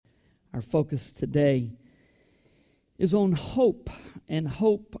Our focus today is on hope, and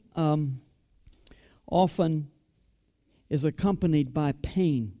hope often is accompanied by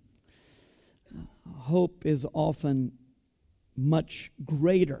pain. Hope is often much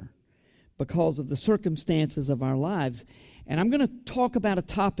greater because of the circumstances of our lives. And I'm going to talk about a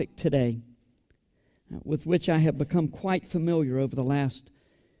topic today with which I have become quite familiar over the last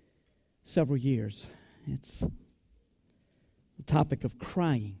several years. It's the topic of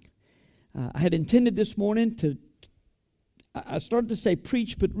crying. I had intended this morning I started to say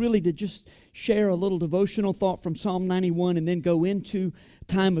preach, but really to just share a little devotional thought from Psalm 91 and then go into a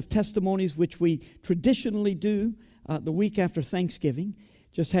time of testimonies, which we traditionally do the week after Thanksgiving.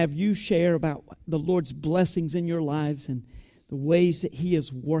 Just have you share about the Lord's blessings in your lives and the ways that He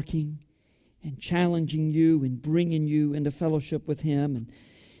is working and challenging you and bringing you into fellowship with Him and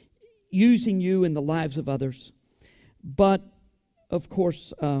using you in the lives of others. But, of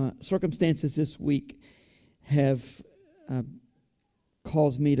course, circumstances this week have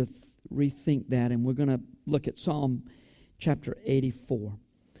caused me to rethink that, and we're going to look at Psalm chapter 84.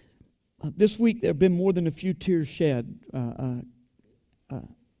 This week there have been more than a few tears shed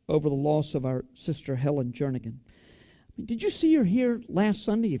over the loss of our sister Helen Jernigan. Did you see her here last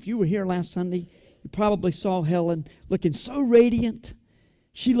Sunday? If you were here last Sunday, you probably saw Helen looking so radiant.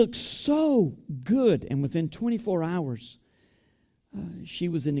 She looked so good, and within 24 hours, she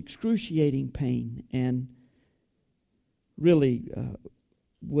was in excruciating pain and really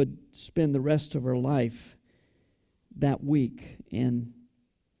would spend the rest of her life that week in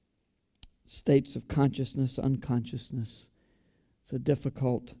states of consciousness, unconsciousness. It's a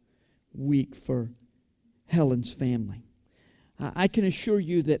difficult week for Helen's family. I can assure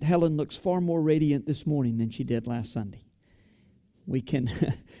you that Helen looks far more radiant this morning than she did last Sunday. We can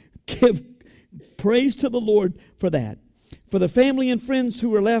give praise to the Lord for that. For the family and friends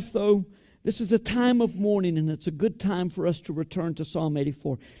who are left, though, this is a time of mourning, and it's a good time for us to return to Psalm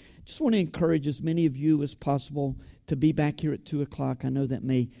 84. I just want to encourage as many of you as possible to be back here at 2 o'clock. I know that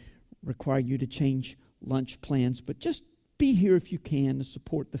may require you to change lunch plans, but just be here if you can to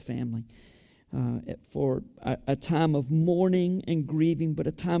support the family for a time of mourning and grieving, but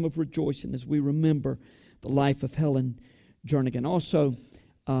a time of rejoicing as we remember the life of Helen Jernigan. Also,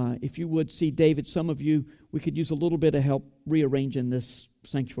 if you would see David, some of you, we could use a little bit of help rearranging this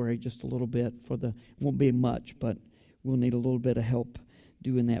sanctuary just a little bit it won't be much, but we'll need a little bit of help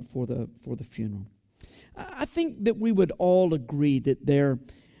doing that for the funeral. I think that we would all agree that there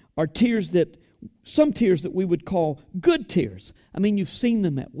are some tears that we would call good tears. I mean, you've seen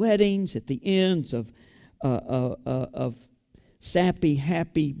them at weddings, at the ends of sappy,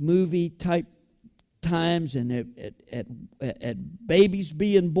 happy movie type times, and at babies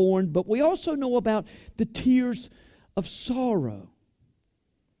being born. But we also know about the tears of sorrow.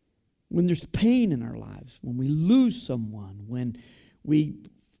 When there's pain in our lives, when we lose someone, when we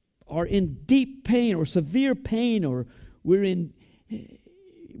are in deep pain or severe pain, or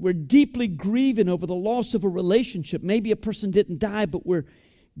we're deeply grieving over the loss of a relationship. Maybe a person didn't die, but we're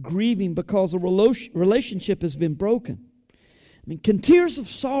grieving because a relationship has been broken. I mean, can tears of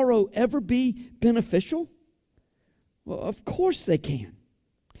sorrow ever be beneficial? Well, of course they can.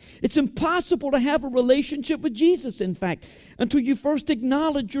 It's impossible to have a relationship with Jesus, in fact, until you first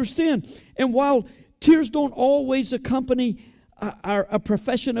acknowledge your sin. And while tears don't always accompany a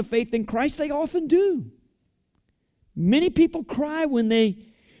profession of faith in Christ, they often do. Many people cry when they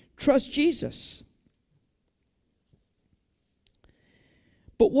trust Jesus.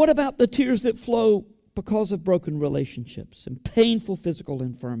 But what about the tears that flow because of broken relationships and painful physical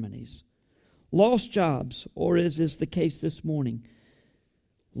infirmities, lost jobs, or as is the case this morning,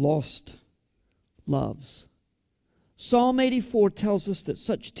 lost loves? Psalm 84 tells us that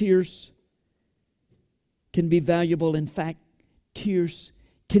such tears can be valuable. In fact, tears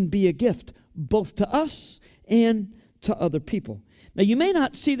can be a gift, both to us and to other people. Now, you may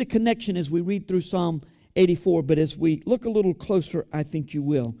not see the connection as we read through Psalm 84, but as we look a little closer, I think you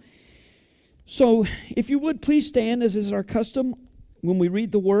will. So, if you would, please stand, as is our custom, when we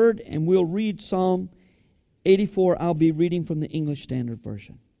read the Word, and we'll read Psalm 84. I'll be reading from the English Standard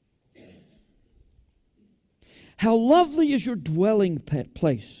Version. How lovely is your dwelling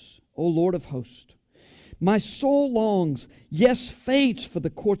place, O Lord of hosts! My soul longs, yes, faints for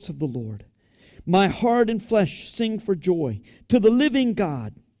the courts of the Lord. My heart and flesh sing for joy to the living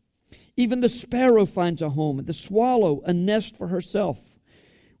God. Even the sparrow finds a home, and the swallow a nest for herself,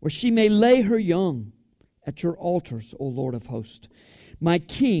 where she may lay her young at your altars, O Lord of hosts, my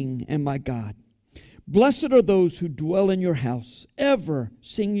King and my God. Blessed are those who dwell in your house, ever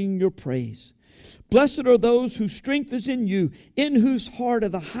singing your praise. Blessed are those whose strength is in you, in whose heart are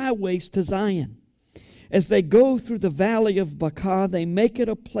the highways to Zion. As they go through the valley of Bacah, they make it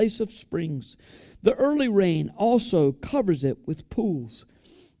a place of springs. The early rain also covers it with pools.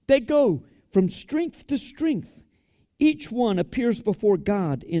 They go from strength to strength. Each one appears before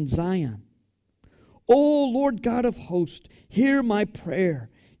God in Zion. O Lord God of hosts, hear my prayer.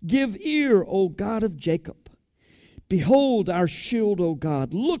 Give ear, O God of Jacob. Behold our shield, O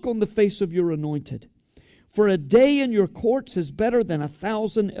God. Look on the face of your anointed. For a day in your courts is better than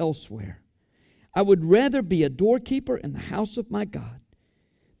 1,000 elsewhere. I would rather be a doorkeeper in the house of my God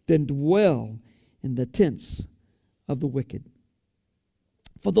than dwell in the tents of the wicked.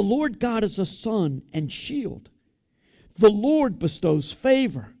 For the Lord God is a sun and shield. The Lord bestows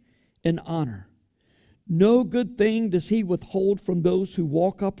favor and honor. No good thing does he withhold from those who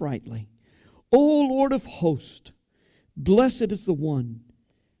walk uprightly. O Lord of hosts, blessed is the one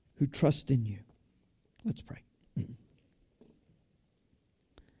who trusts in you. Let's pray.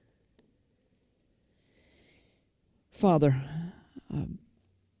 Father,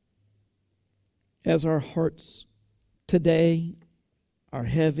 as our hearts today are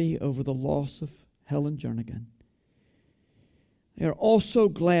heavy over the loss of Helen Jernigan, they are also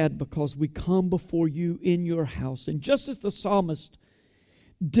glad because we come before you in your house. And just as the psalmist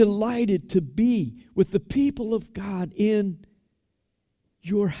delighted to be with the people of God in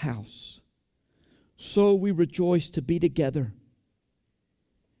your house, so we rejoice to be together,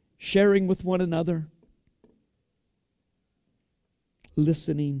 sharing with one another,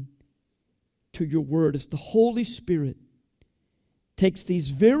 listening to your word as the Holy Spirit takes these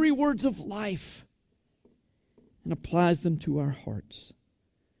very words of life and applies them to our hearts.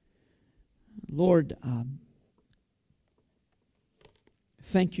 Lord,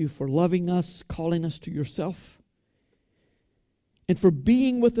 thank you for loving us, calling us to yourself, and for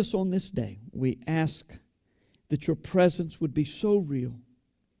being with us on this day. We ask that your presence would be so real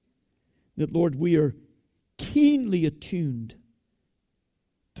that, Lord, we are keenly attuned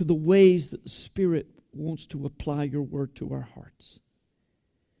to the ways that the Spirit wants to apply your word to our hearts.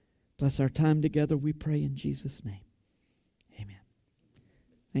 Bless our time together, we pray in Jesus' name. Amen.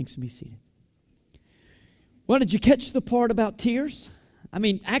 Thanks, and be seated. Well, did you catch the part about tears? I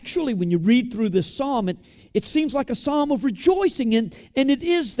mean, actually, when you read through this psalm, it seems like a psalm of rejoicing, and it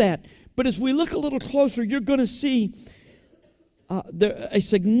is that. But as we look a little closer, you're going to see a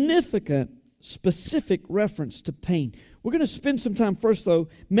significant, specific reference to pain. We're going to spend some time first, though,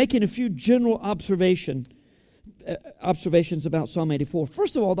 making a few general observations about Psalm 84.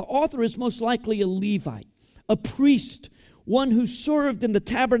 First of all, the author is most likely a Levite, a priest, one who served in the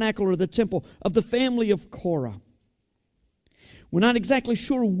tabernacle or the temple of the family of Korah. We're not exactly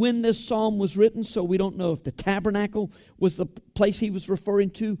sure when this psalm was written, so we don't know if the tabernacle was the place he was referring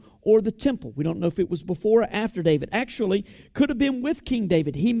to or the temple. We don't know if it was before or after David. Actually, could have been with King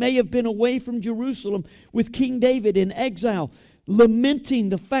David. He may have been away from Jerusalem with King David in exile, lamenting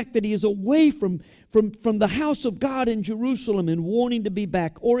the fact that he is away from the house of God in Jerusalem and wanting to be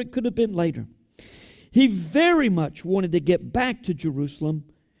back. Or it could have been later. He very much wanted to get back to Jerusalem,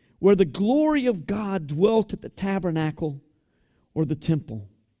 where the glory of God dwelt at the tabernacle or the temple.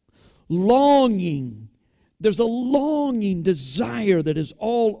 Longing. There's a longing desire that is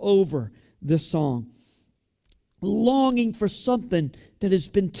all over this song. Longing for something that has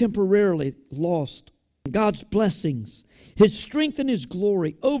been temporarily lost. God's blessings, His strength and His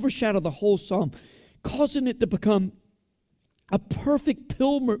glory overshadow the whole psalm, causing it to become a perfect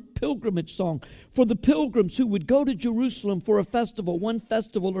pilgrimage song for the pilgrims who would go to Jerusalem for a festival, one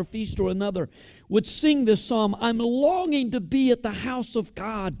festival or feast or another, would sing this psalm, I'm longing to be at the house of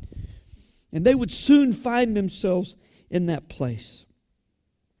God. And they would soon find themselves in that place.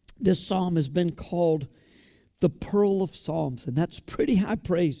 This psalm has been called the Pearl of Psalms, and that's pretty high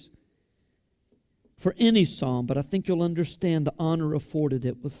praise for any psalm, but I think you'll understand the honor afforded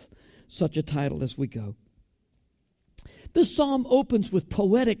it with such a title as we go. This psalm opens with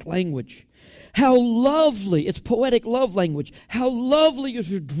poetic language. How lovely, it's poetic love language. How lovely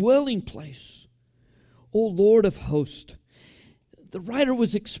is your dwelling place, O Lord of hosts. The writer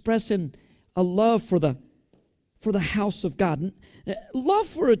was expressing a love for the house of God. Love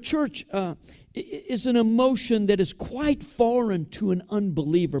for a church is an emotion that is quite foreign to an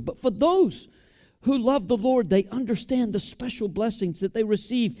unbeliever. But for those who love the Lord, they understand the special blessings that they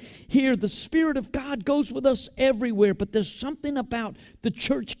receive here. The Spirit of God goes with us everywhere, but there's something about the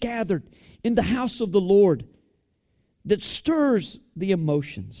church gathered in the house of the Lord that stirs the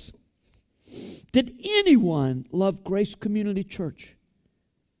emotions. Did anyone love Grace Community Church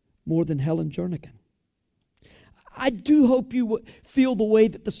more than Helen Jernigan? I do hope you feel the way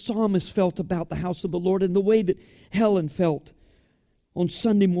that the psalmist felt about the house of the Lord and the way that Helen felt on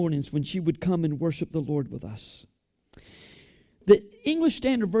Sunday mornings when she would come and worship the Lord with us. The English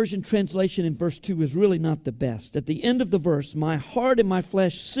Standard Version translation in verse 2 is really not the best. At the end of the verse, my heart and my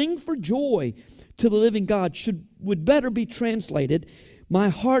flesh sing for joy to the living God would better be translated, my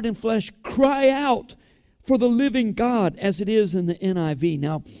heart and flesh cry out for the living God, as it is in the NIV.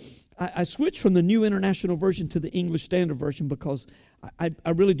 Now, I switched from the New International Version to the English Standard Version because I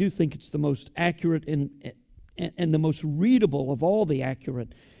really do think it's the most accurate and the most readable of all the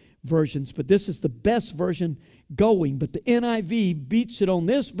accurate versions. But this is the best version going. But the NIV beats it on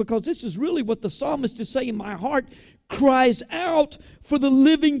this because this is really what the psalmist is saying. My heart cries out for the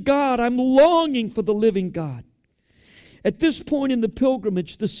living God. I'm longing for the living God. At this point in the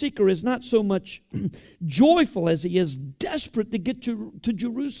pilgrimage, the seeker is not so much joyful as he is desperate to get to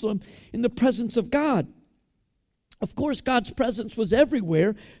Jerusalem in the presence of God. Of course, God's presence was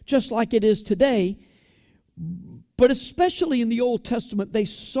everywhere, just like it is today. But especially in the Old Testament, they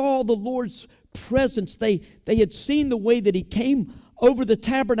saw the Lord's presence. They had seen the way that He came over the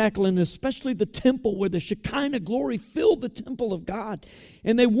tabernacle and especially the temple where the Shekinah glory filled the temple of God.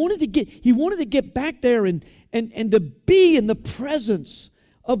 And He wanted to get back there and to be in the presence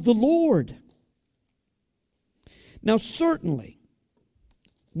of the Lord. Now certainly,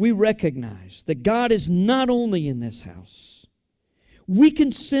 we recognize that God is not only in this house. We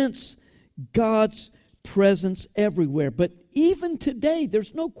can sense God's presence everywhere. But even today,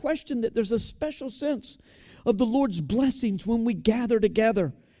 there's no question that there's a special sense of the Lord's blessings when we gather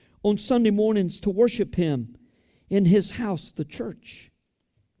together on Sunday mornings to worship Him in His house, the church.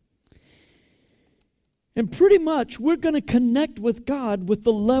 And pretty much we're going to connect with God with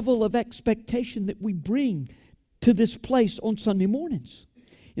the level of expectation that we bring to this place on Sunday mornings.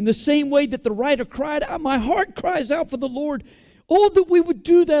 In the same way that the writer cried out, my heart cries out for the Lord. Oh, that we would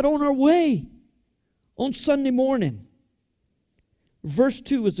do that on our way on Sunday morning. Verse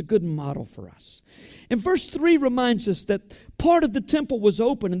 2 is a good model for us. And verse 3 reminds us that part of the temple was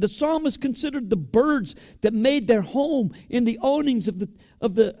open, and the psalmist considered the birds that made their home in the awnings of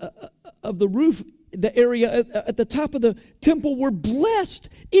the roof, the area at the top of the temple were blessed.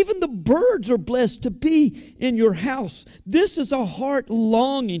 Even the birds are blessed to be in your house. This is a heart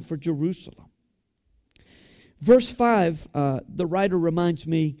longing for Jerusalem. Verse 5, the writer reminds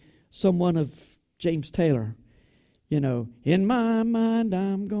me somewhat of James Taylor. You know, in my mind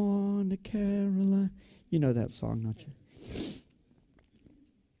I'm going to Carolina. You know that song, don't you?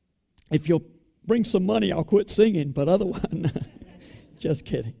 If you'll bring some money, I'll quit singing, but otherwise, just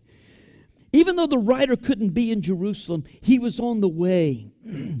kidding. Even though the writer couldn't be in Jerusalem, he was on the way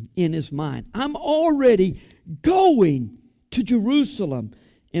in his mind. I'm already going to Jerusalem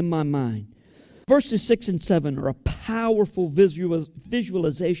in my mind. Verses 6 and 7 are a powerful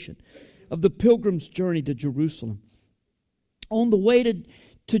visualization of the pilgrim's journey to Jerusalem. On the way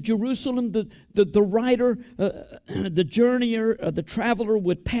to Jerusalem, the writer, the journeyer, the traveler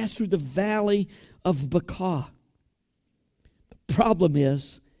would pass through the valley of Bacah. The problem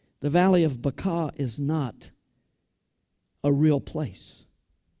is, the valley of Bacah is not a real place.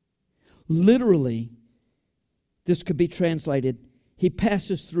 Literally, this could be translated, he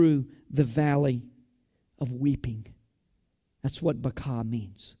passes through the valley of weeping. That's what Bacah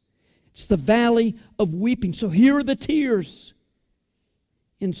means. It's the valley of weeping. So here are the tears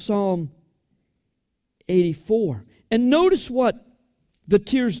in Psalm 84. And notice what the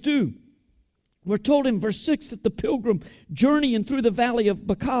tears do. We're told in verse 6 that the pilgrim journeying through the valley of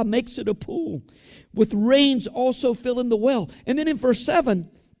Bacah makes it a pool, with rains also filling the well. And then in verse 7,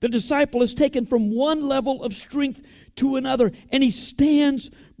 the disciple is taken from one level of strength to another, and he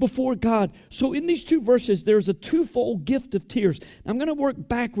stands before God. So in these two verses, there's a twofold gift of tears. I'm going to work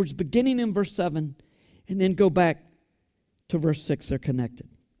backwards, beginning in verse 7, and then go back to verse 6. They're connected.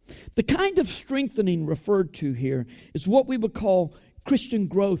 The kind of strengthening referred to here is what we would call Christian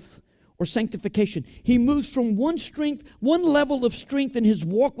growth or sanctification. He moves from one level of strength in his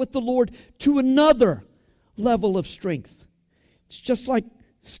walk with the Lord to another level of strength. It's just like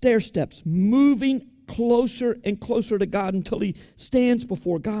stair steps, moving closer and closer to God until he stands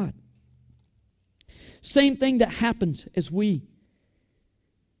before God. Same thing that happens as we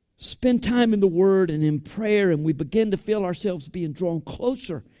spend time in the Word and in prayer, and we begin to feel ourselves being drawn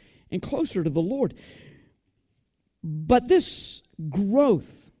closer and closer to the Lord. But this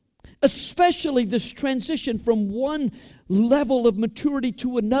growth, especially this transition from one level of maturity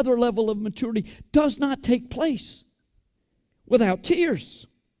to another level of maturity, does not take place without tears,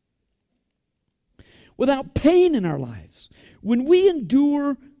 without pain in our lives. When we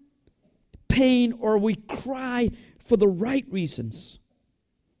endure pain or we cry for the right reasons,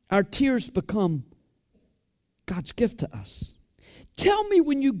 our tears become God's gift to us. Tell me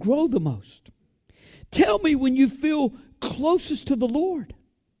when you grow the most. Tell me when you feel closest to the Lord.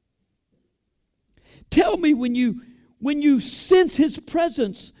 Tell me when you sense His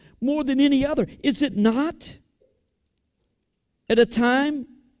presence more than any other. Is it not at a time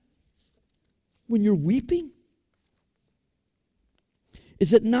when you're weeping?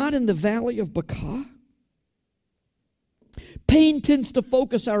 Is it not in the valley of Bacah? Pain tends to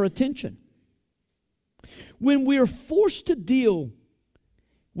focus our attention. When we're forced to deal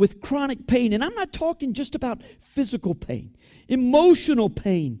with chronic pain, and I'm not talking just about physical pain, emotional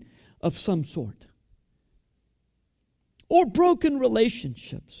pain of some sort, or broken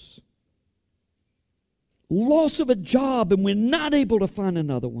relationships, loss of a job and we're not able to find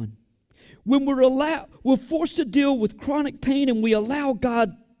another one. When we're forced to deal with chronic pain and we allow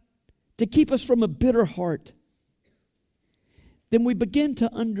God to keep us from a bitter heart, then we begin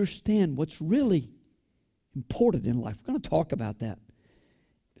to understand what's really important in life. We're going to talk about that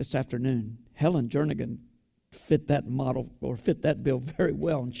this afternoon. Helen Jernigan fit that model or fit that bill very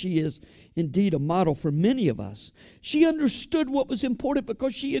well, and she is indeed a model for many of us. She understood what was important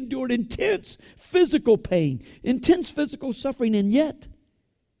because she endured intense physical pain, intense physical suffering, and yet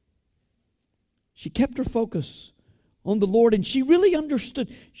she kept her focus on the Lord, and she really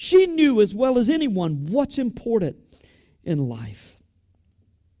understood. She knew as well as anyone what's important in life.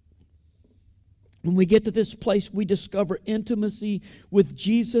 When we get to this place, we discover intimacy with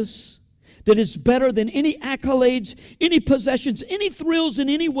Jesus that is better than any accolades, any possessions, any thrills in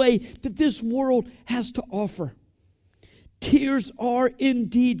any way that this world has to offer. Tears are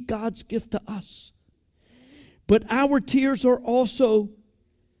indeed God's gift to us. But our tears are also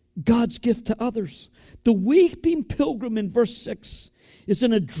God's gift to others. The weeping pilgrim in verse 6 is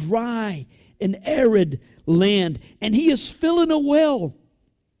in a dry and arid land, and he is filling a well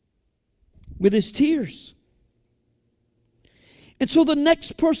with his tears. And so the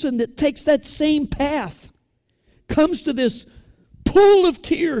next person that takes that same path comes to this pool of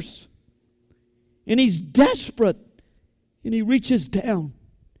tears, and he's desperate, and he reaches down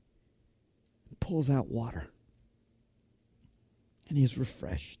and pulls out water, and he is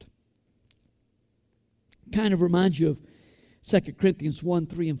refreshed. Kind of reminds you of 2 Corinthians 1,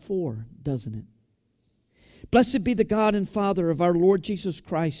 3, and 4, doesn't it? Blessed be the God and Father of our Lord Jesus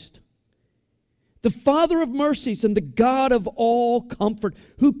Christ, the Father of mercies and the God of all comfort,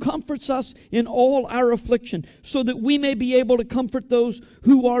 who comforts us in all our affliction, so that we may be able to comfort those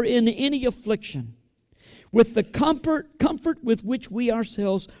who are in any affliction, with the comfort with which we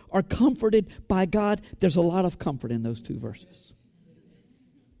ourselves are comforted by God. There's a lot of comfort in those two verses.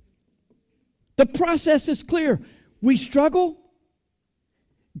 The process is clear. We struggle,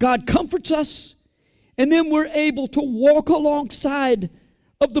 God comforts us, and then we're able to walk alongside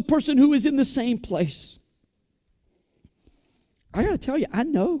of the person who is in the same place. I got to tell you, I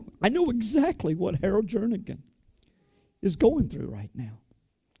know exactly what Harold Jernigan is going through right now.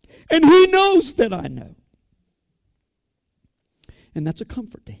 And he knows that I know. And that's a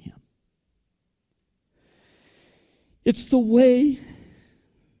comfort to him. It's the way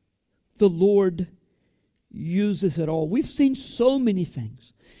the Lord uses it all. We've seen so many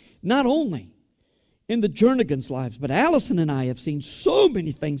things, not only in the Jernigans' lives, but Allison and I have seen so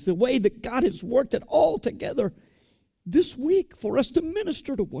many things, the way that God has worked it all together this week for us to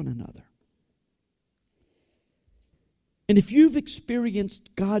minister to one another. And if you've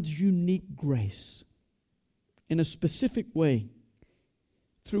experienced God's unique grace in a specific way,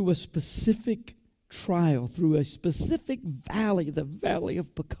 through a specific trial, through a specific valley, the valley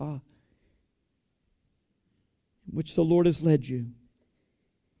of Bacah, in which the Lord has led you,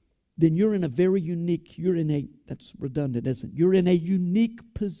 then you're in a very unique, that's redundant, isn't it? You're in a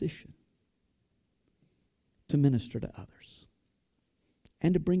unique position to minister to others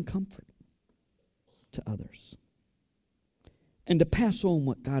and to bring comfort to others and to pass on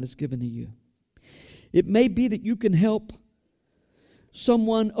what God has given to you. It may be that you can help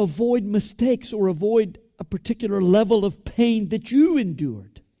someone avoid mistakes or avoid a particular level of pain that you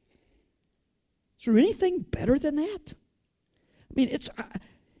endured. Is there anything better than that? I mean,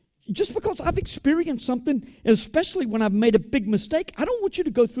 just because I've experienced something, especially when I've made a big mistake, I don't want you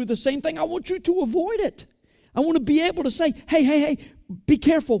to go through the same thing. I want you to avoid it. I want to be able to say, hey, be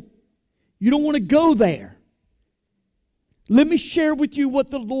careful. You don't want to go there. Let me share with you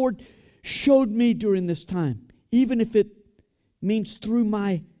what the Lord showed me during this time, even if it means through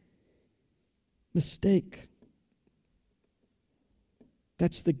my mistake.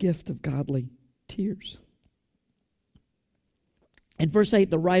 That's the gift of godly tears. In verse 8,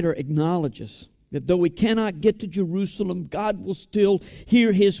 the writer acknowledges that though we cannot get to Jerusalem, God will still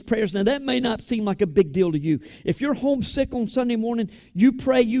hear his prayers. Now, that may not seem like a big deal to you. If you're homesick on Sunday morning, you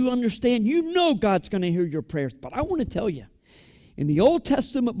pray, you understand, you know God's going to hear your prayers. But I want to tell you, in the Old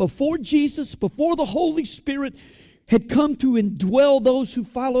Testament, before Jesus, before the Holy Spirit had come to indwell those who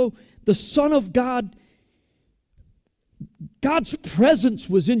follow the Son of God, God's presence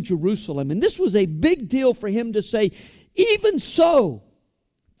was in Jerusalem. And this was a big deal for him to say, even so,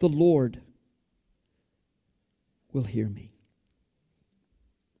 the Lord will hear me.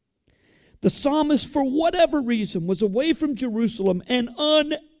 The psalmist, for whatever reason, was away from Jerusalem and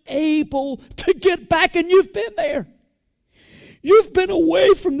unable to get back, and you've been there. You've been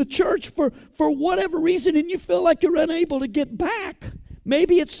away from the church for whatever reason, and you feel like you're unable to get back.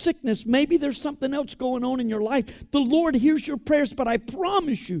 Maybe it's sickness. Maybe there's something else going on in your life. The Lord hears your prayers, but I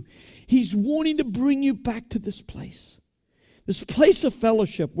promise you, he's wanting to bring you back to this place of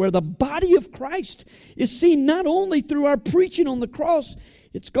fellowship where the body of Christ is seen not only through our preaching on the cross.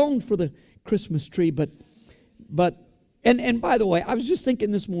 It's gone for the Christmas tree, but and by the way, I was just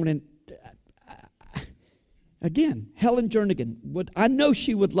thinking this morning, again, Helen Jernigan, I know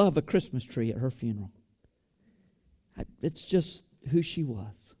she would love a Christmas tree at her funeral. It's just who she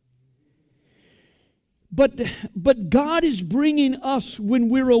was. But God is bringing us, when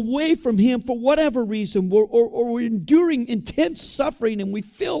we're away from him for whatever reason, or we're enduring intense suffering and we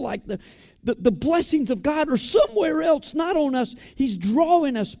feel like the blessings of God are somewhere else, not on us. He's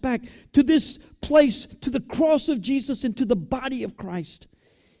drawing us back to this place, to the cross of Jesus and to the body of Christ.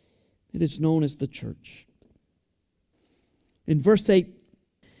 It is known as the church. In verse 8,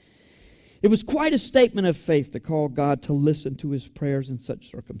 it was quite a statement of faith to call God to listen to his prayers in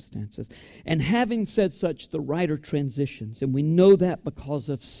such circumstances. And having said such, the writer transitions. And we know that because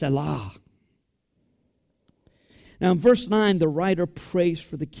of Selah. Now in verse 9, the writer prays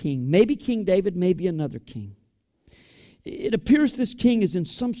for the king. Maybe King David, maybe another king. It appears this king is in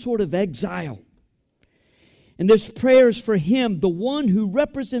some sort of exile. And this prayer is for him, the one who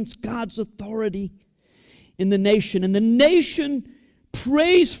represents God's authority in the nation. And the nation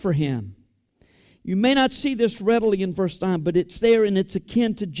prays for him. You may not see this readily in verse 9, but it's there, and it's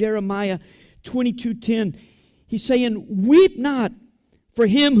akin to Jeremiah 22:10. He's saying, weep not for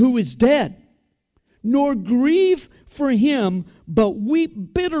him who is dead, nor grieve for him, but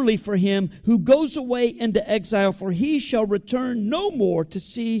weep bitterly for him who goes away into exile, for he shall return no more to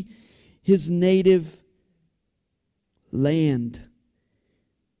see his native land.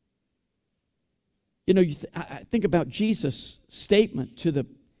 You know, I think about Jesus' statement to the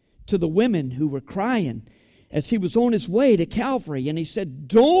women who were crying as he was on his way to Calvary. And he said,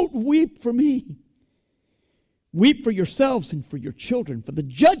 don't weep for me. Weep for yourselves and for your children, for the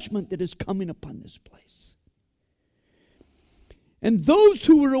judgment that is coming upon this place. And those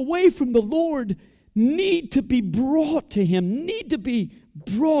who are away from the Lord need to be brought to him, need to be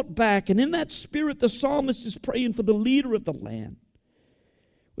brought back. And in that spirit, the psalmist is praying for the leader of the land,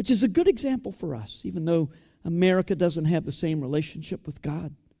 which is a good example for us, even though America doesn't have the same relationship with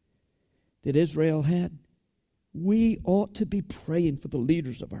God that Israel had. We ought to be praying for the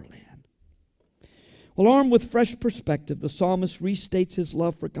leaders of our land. Well, armed with fresh perspective, the psalmist restates his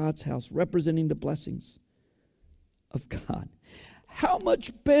love for God's house, representing the blessings of God. How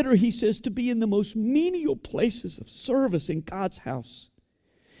much better, he says, to be in the most menial places of service in God's house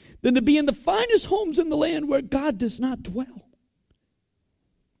than to be in the finest homes in the land where God does not dwell.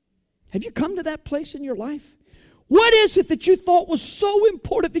 Have you come to that place in your life? What is it that you thought was so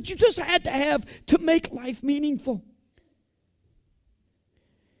important that you just had to have to make life meaningful?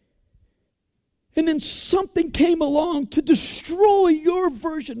 And then something came along to destroy your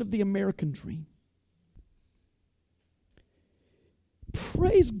version of the American dream.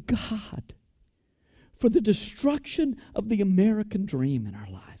 Praise God for the destruction of the American dream in our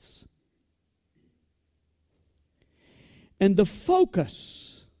lives. And the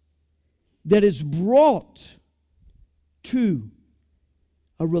focus that is brought to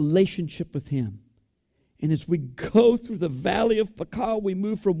a relationship with him. And as we go through the valley of Bacah, we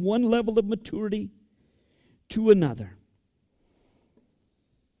move from one level of maturity to another.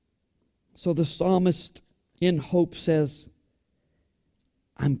 So the psalmist in hope says,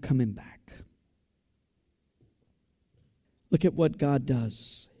 I'm coming back. Look at what God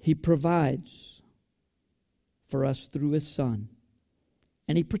does. He provides for us through his Son,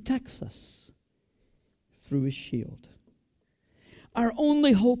 and he protects us through his shield. Our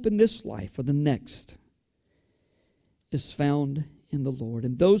only hope in this life or the next is found in the Lord.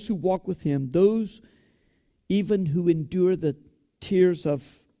 And those who walk with him, those even who endure the tears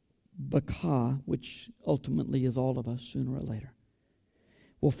of Bacah, which ultimately is all of us sooner or later,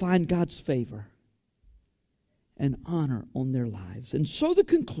 will find God's favor and honor on their lives. And so the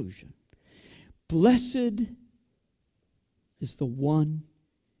conclusion, blessed is the one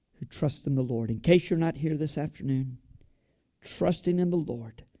who trusts in the Lord. In case you're not here this afternoon, trusting in the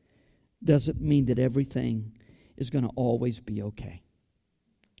Lord doesn't mean that everything is going to always be okay.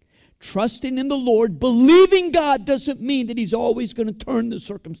 Trusting in the Lord, believing God, doesn't mean that He's always going to turn the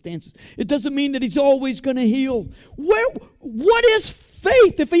circumstances. It doesn't mean that He's always going to heal. What is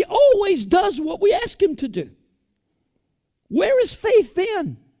faith if He always does what we ask Him to do? Where is faith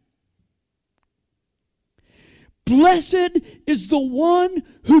then? Blessed is the one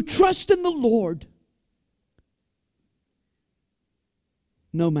who trusts in the Lord,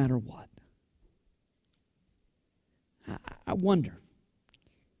 no matter what. I wonder,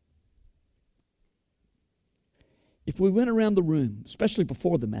 if we went around the room, especially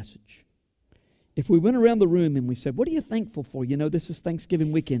before the message, if we went around the room and we said, what are you thankful for? You know, this is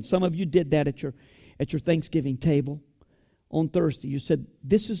Thanksgiving weekend. Some of you did that at your Thanksgiving table on Thursday. You said,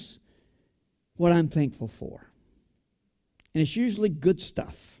 this is what I'm thankful for. And it's usually good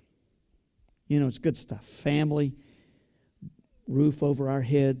stuff. You know, it's good stuff. Family, roof over our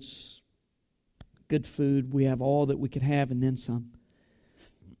heads, good food. We have all that we could have and then some.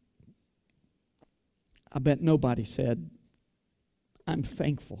 I bet nobody said, I'm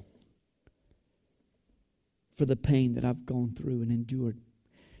thankful for the pain that I've gone through and endured.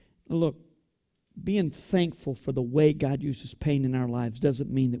 Look, being thankful for the way God uses pain in our lives doesn't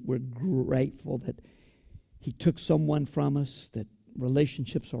mean that we're grateful that He took someone from us, that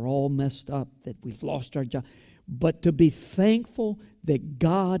relationships are all messed up, that we've lost our job. But to be thankful that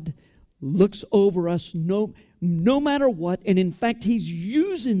God looks over us no matter what, and in fact, He's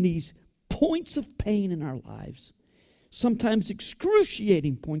using these points of pain in our lives, sometimes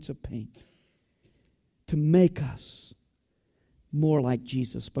excruciating points of pain, to make us more like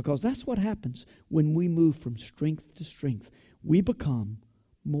Jesus. Because that's what happens when we move from strength to strength. We become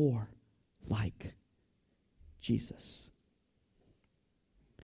more like Jesus.